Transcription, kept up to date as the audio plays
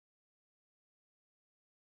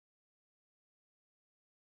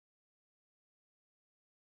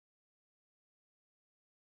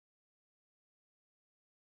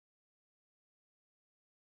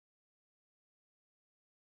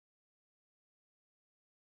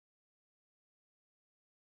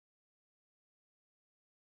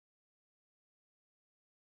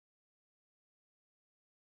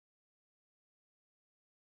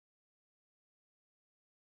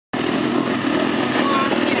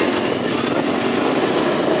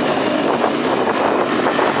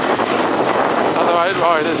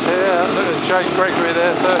riders here. Look at Jake Gregory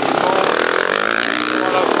there, 34.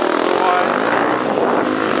 104 away.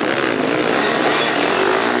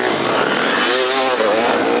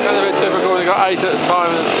 It's a bit difficult, we've got 8 at a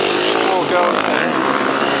time and 4 girls here.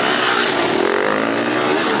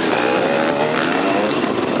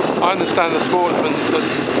 I understand the sportsmen said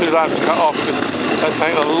 2 laps cut off because they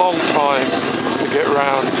take a long time to get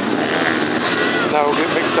round. Now we'll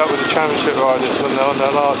get mixed up with the championship riders when they're on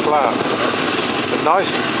their last lap. A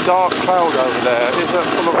nice dark cloud over there. Is that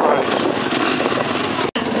full of rain?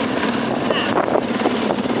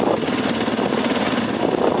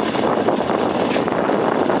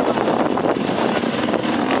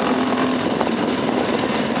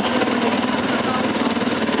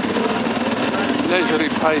 Leisurely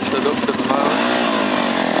pace that looks at the moment.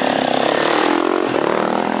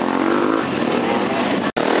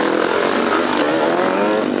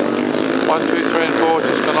 One, two, three and 4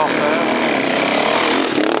 just gone off there.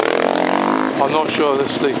 I'm not sure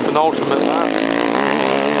this is the penultimate lap.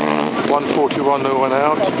 141 who went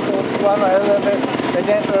out. 141, they're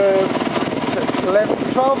down to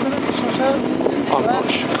 11, 12 minutes or so? I'm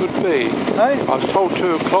not sure, could be. Hey? I was told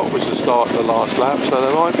 2 o'clock was the start of the last lap, so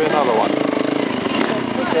there might be another one.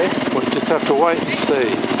 Okay. We'll just have to wait and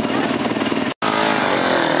see.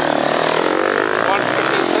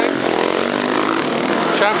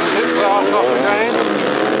 156. Championship class off again.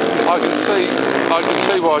 I can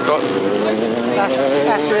see what I got.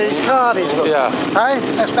 That's where his card is, look. Yeah. Hey?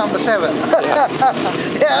 That's number 7. Yeah.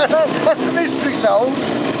 Yeah, that's the mystery soul.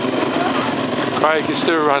 Craig is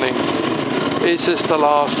still running. Is this the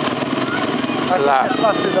last lap? This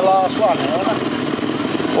must be the last one, isn't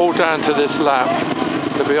it? All down to this lap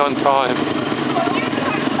to be on time.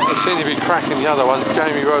 They seem to be cracking the other ones.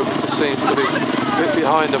 Jamie Roper seems to be a bit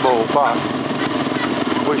behind them all, but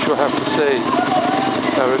we shall have to see.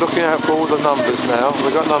 So we're looking out for all the numbers now.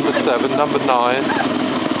 We've got number 7, number 9.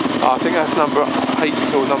 I think that's number 8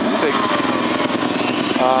 or number 6,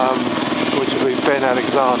 which will be Ben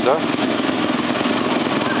Alexander.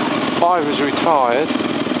 5 is retired.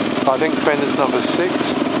 I think Ben is number 6.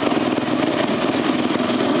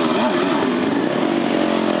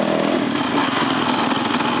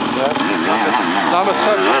 Yeah. Number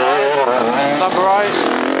 7, number 8.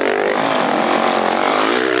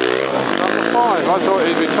 Number 5, I thought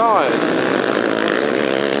he'd retired.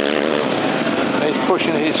 He's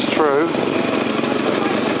pushing his through.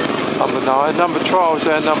 Number 9. Number 12 is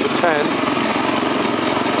there, number 10.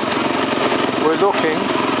 We're looking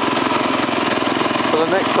for the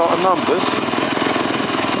next lot of numbers.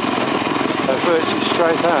 They're virtually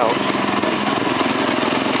straight out.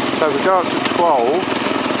 So we go up to 12.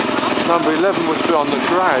 Number 11 was on the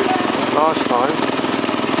drag last time.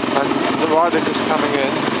 And the rider is coming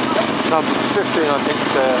in. Number 15 I think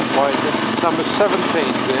they're waiting. Number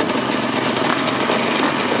 17's in.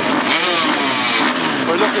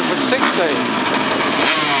 We're looking for 16.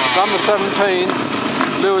 Number 17,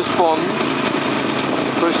 Lewis Bond.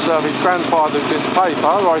 His grandfather's in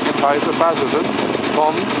paper, writing paper, Basildon,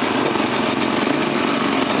 Bond.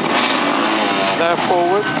 They're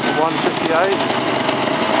forward, 158.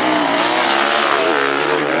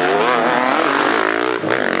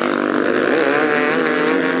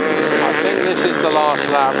 This is the last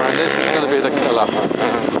lap, and this is going to be the killer.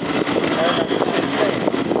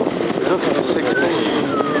 We're looking for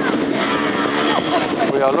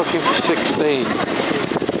 16. We are looking for 16.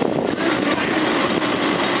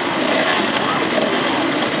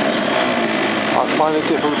 I find it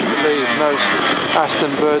difficult to believe no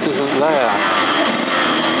Aston Bird isn't there.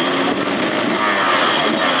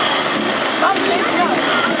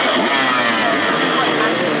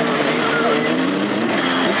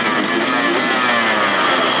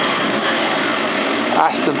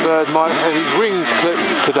 Aston Bird might have his wings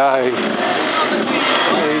clipped today. He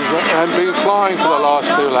hasn't been flying for the last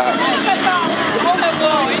 2 laps.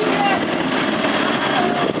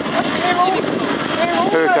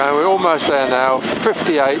 Here we go, we're almost there now.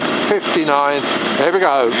 58, 59, here we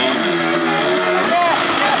go.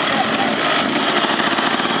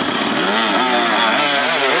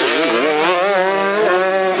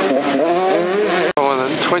 Oh, and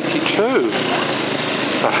then 22.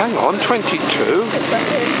 Now, hang on, 22?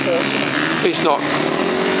 He's not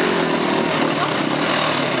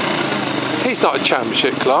a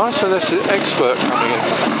championship class, unless it's an expert coming in.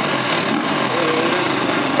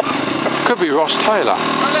 Could be Ross Taylor.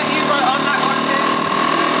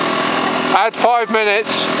 Add 5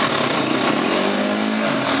 minutes.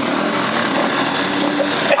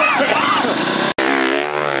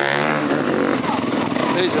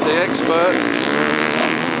 These are the experts.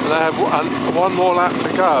 They have one more lap to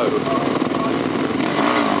go.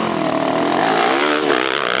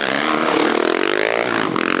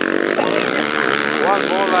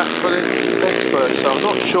 more laps for the experts, so I'm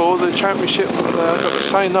not sure the championship got the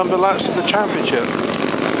same number of laps as the championship.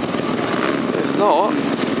 If not,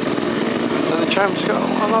 then the champion's got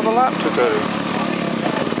another lap to do.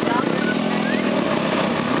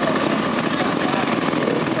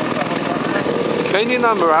 Clean your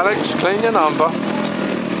number, Alex, clean your number.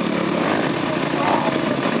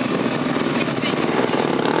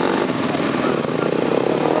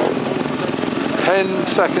 Ten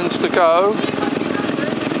seconds to go.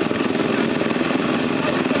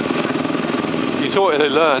 You thought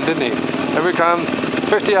he'd learned, didn't he? Here we come.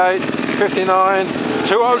 58, 59,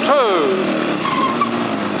 202.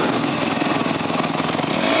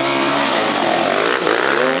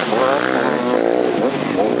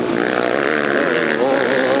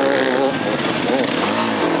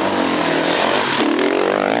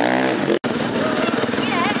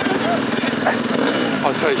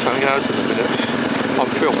 I'll tell you something else in a minute. I'm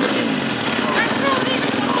filming.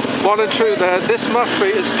 1 and 2 there. This must be,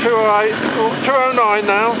 it's 208, 209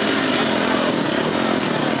 now.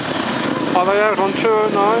 Are they out on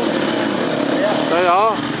 209? Yeah. They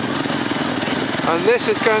are. And this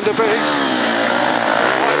is going to be, I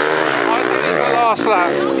think it's the last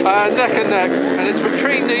lap, neck and neck, and it's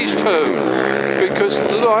between these two. Because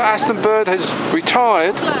Aston Bird has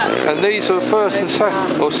retired, and these are the first and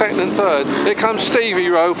second, or second and third. Here comes Stevie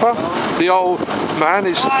Roper, the old man.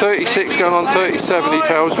 He's 36 going on 37, he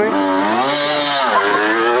tells me.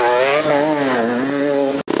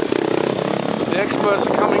 The experts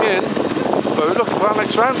are coming in. But look at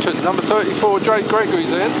Alex Rampton, number 34, Drake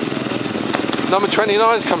Gregory's in. Number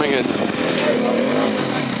 29's coming in.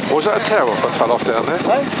 Or was that a tear off that fell off down there?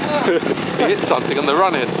 He hit something on the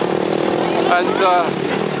run in. And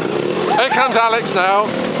here comes Alex now.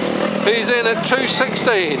 He's in at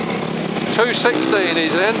 2:16. 2:16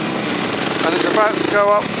 he's in. And it's about to go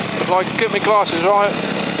up, if I can get my glasses right,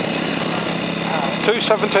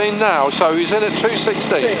 2:17 now. So he's in at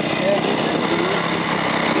 2:16.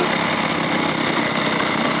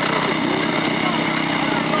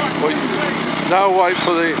 We now wait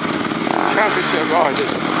for the championship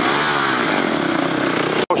riders.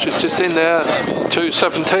 Josh is just in there,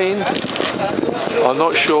 2:17. I'm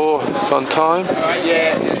not sure on time.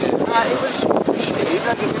 Yeah,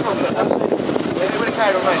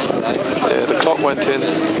 the clock went in.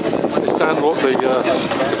 It's down what the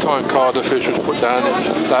time card officials put down.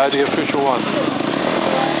 They're the official one.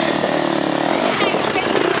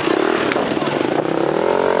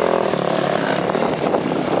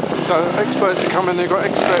 So experts are coming, they've got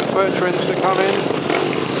expert veterans to come in,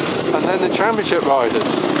 and then the championship riders.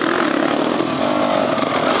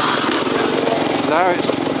 Now it's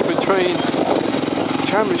between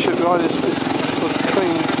championship riders, it's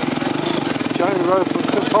between Jamie Roper and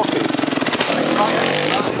Chris Hockey.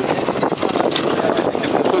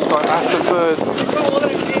 It looks like Aston Bird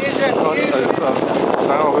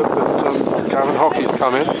Albert, but Gavin Hockey's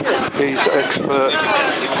come in. He's expert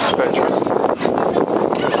veteran.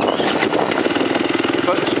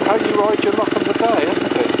 But it's how you ride your luck on the day,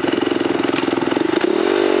 isn't it?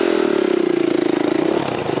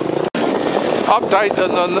 Update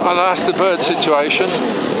on Aston Bird situation,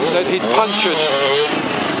 that he'd punctured,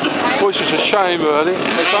 which is a shame really.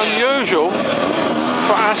 It's unusual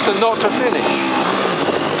for Aston not to finish.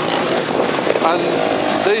 And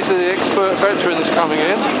these are the expert veterans coming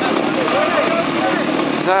in.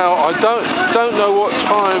 Now I don't know what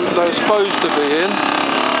time they're supposed to be in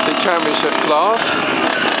the championship class.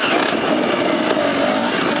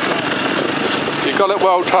 You got it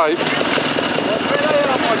well taped.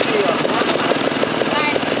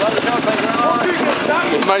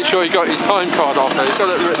 Just make sure you got his time card off there, he's got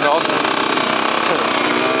it written on.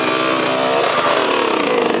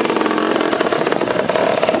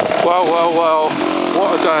 Well,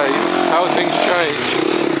 what a day, how things change.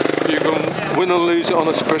 You can win or lose it on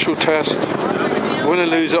a special test, win or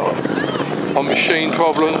lose it on machine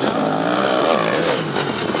problems.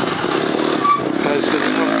 Has this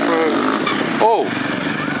come through? Oh!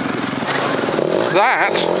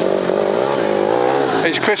 That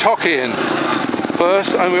is Chris Hockey in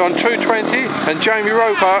first, and we're on 2:20, and Jamie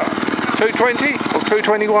Roper 2:20 or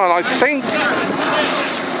 2:21, I think.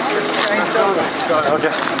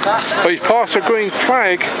 But he's past the green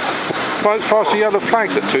flag, past the yellow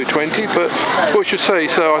flags at 2:20, but we should see.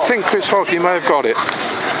 So I think Chris Hockey may have got it.